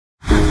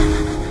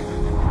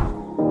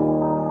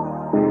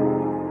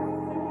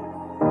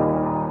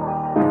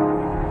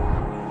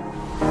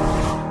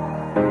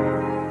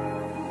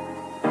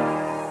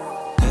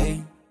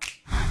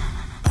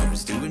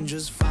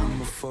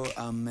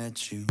I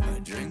met you. I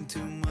drink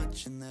too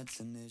much and that's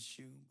an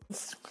issue. I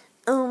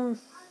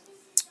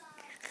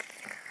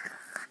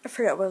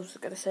forgot what I was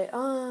gonna say.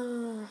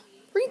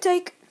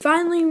 Retake.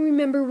 Finally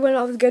remember what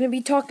I was gonna be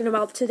talking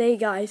about today,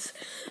 guys.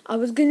 I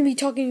was gonna be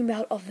talking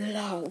about a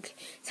vlog.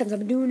 Since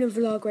I'm doing a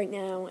vlog right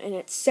now, and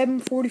it's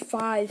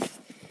 7:45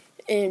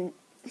 in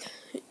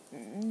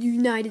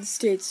United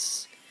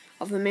States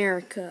of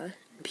America,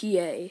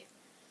 PA.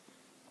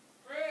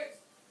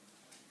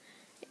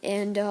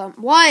 And,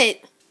 what?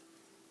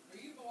 Are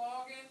you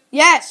vlogging?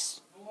 Yes!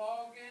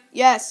 Vlogging?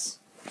 Yes.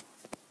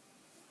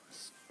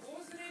 What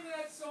was the name of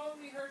that song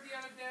we heard the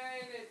other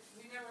day that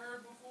we never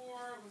heard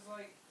before? It was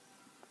like,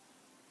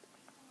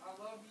 I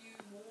Love You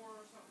More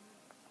or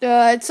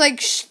something? It's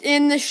like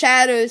In the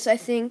Shadows, I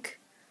think.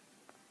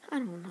 I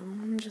don't know,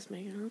 I'm just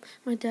making it up.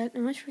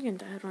 My freaking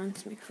dad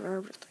wants me for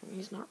everything.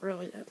 He's not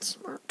really that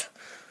smart.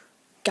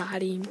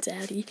 Got him,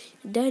 Daddy.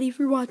 Daddy, if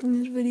you're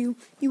watching this video,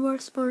 you are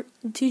smart.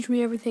 You teach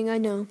me everything I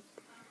know.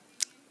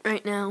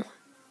 Right now.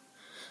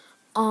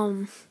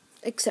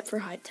 Except for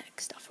high-tech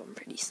stuff. I'm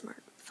pretty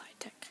smart with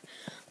high-tech.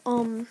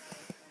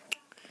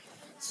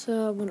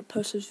 So I'm gonna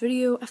post this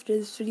video. After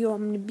this video,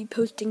 I'm gonna be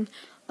posting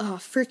a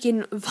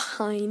freaking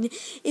Vine.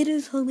 It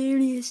is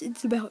hilarious.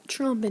 It's about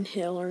Trump and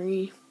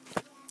Hillary.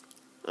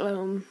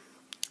 I'm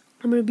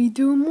gonna be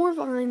doing more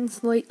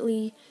Vines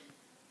lately.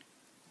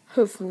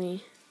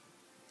 Hopefully.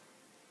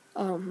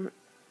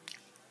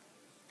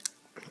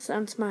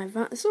 Since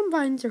some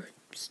Vines are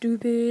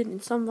stupid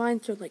and some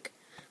Vines are like,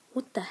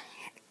 what the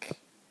heck?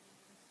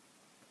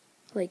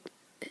 Like,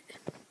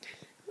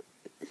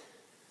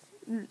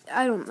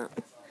 I don't know.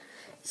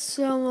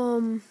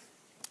 So,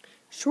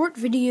 short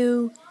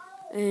video,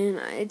 and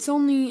it's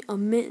only a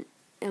minute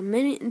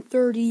and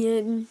 30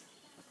 in.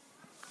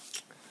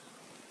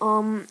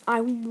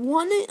 I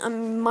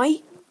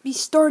might be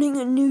starting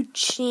a new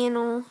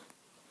channel.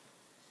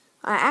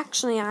 I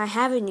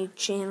have a new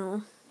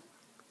channel.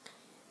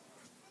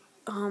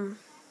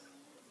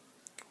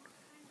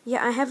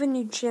 Yeah, I have a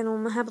new channel.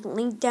 I'm gonna have a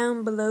link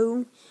down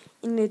below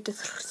in the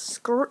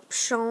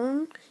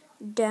description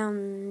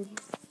down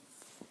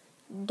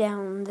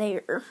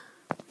there.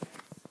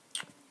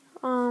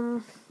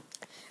 Oh,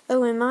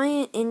 and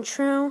my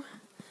intro,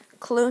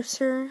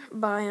 Closer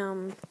by,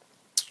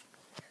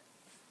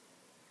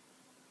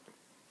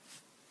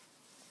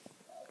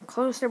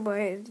 Closer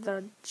by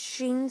the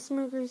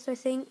Chainsmokers, I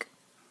think.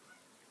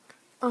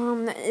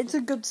 It's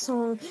a good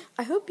song.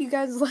 I hope you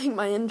guys like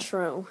my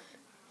intro.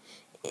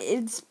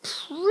 It's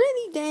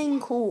pretty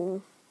dang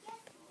cool.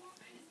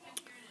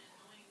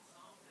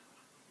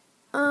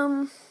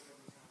 Oh,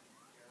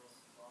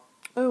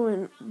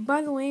 and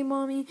by the way,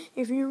 Mommy,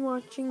 if you're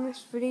watching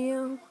this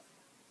video,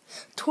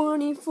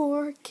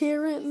 24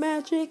 karat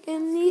magic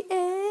in the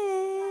air.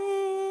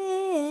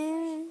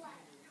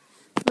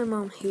 My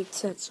mom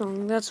hates that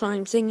song. That's why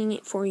I'm singing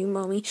it for you,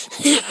 Mommy.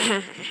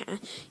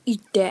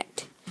 Eat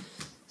that.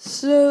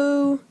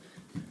 So,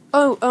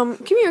 come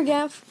here,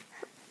 Gav.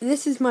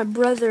 This is my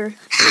brother.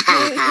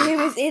 He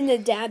was in the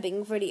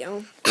dabbing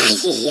video.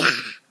 Yeah.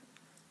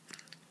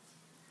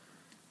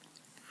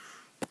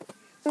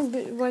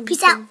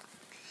 Peace out.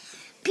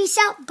 Peace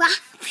out, bye.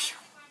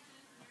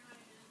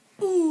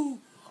 Ooh,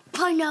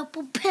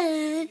 pineapple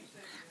pen.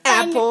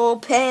 Apple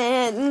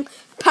pen.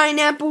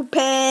 Pineapple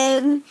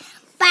pen.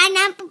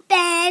 Pineapple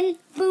pen.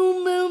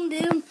 Boom, boom,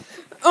 boom.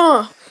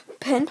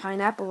 Pen,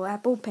 pineapple,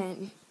 apple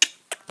pen.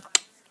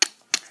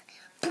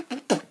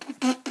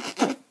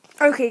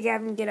 Okay,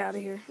 Gavin, get out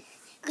of here.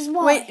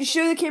 Wait,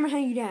 show the camera how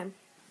you dab.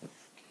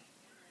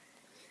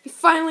 You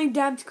finally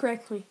dabbed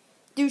correctly.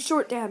 Do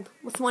short dab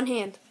with one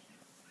hand.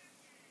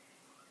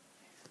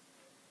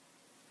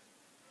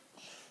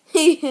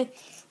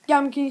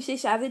 Gavin, can you say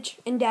savage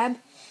and dab?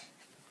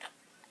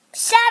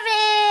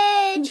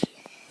 Savage!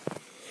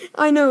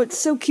 I know, it's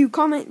so cute.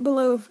 Comment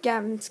below if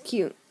Gavin's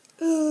cute.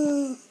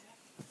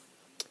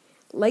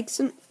 Like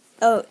some...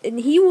 Oh, and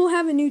he will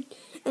have a new...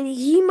 And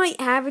he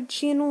might have a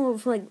channel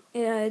of, like,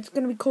 it's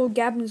going to be called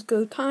Gavin's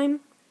Go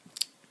Time.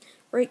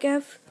 Right,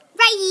 Gav?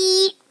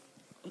 Right!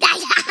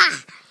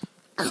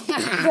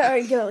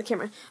 Alright, get out of the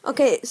camera.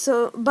 Okay,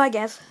 so, bye,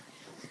 Gav.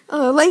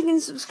 Like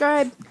and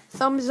subscribe.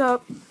 Thumbs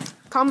up.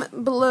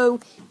 Comment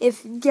below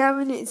if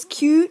Gavin is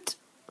cute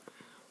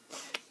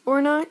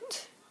or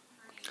not.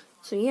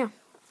 So, yeah.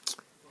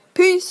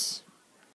 Peace.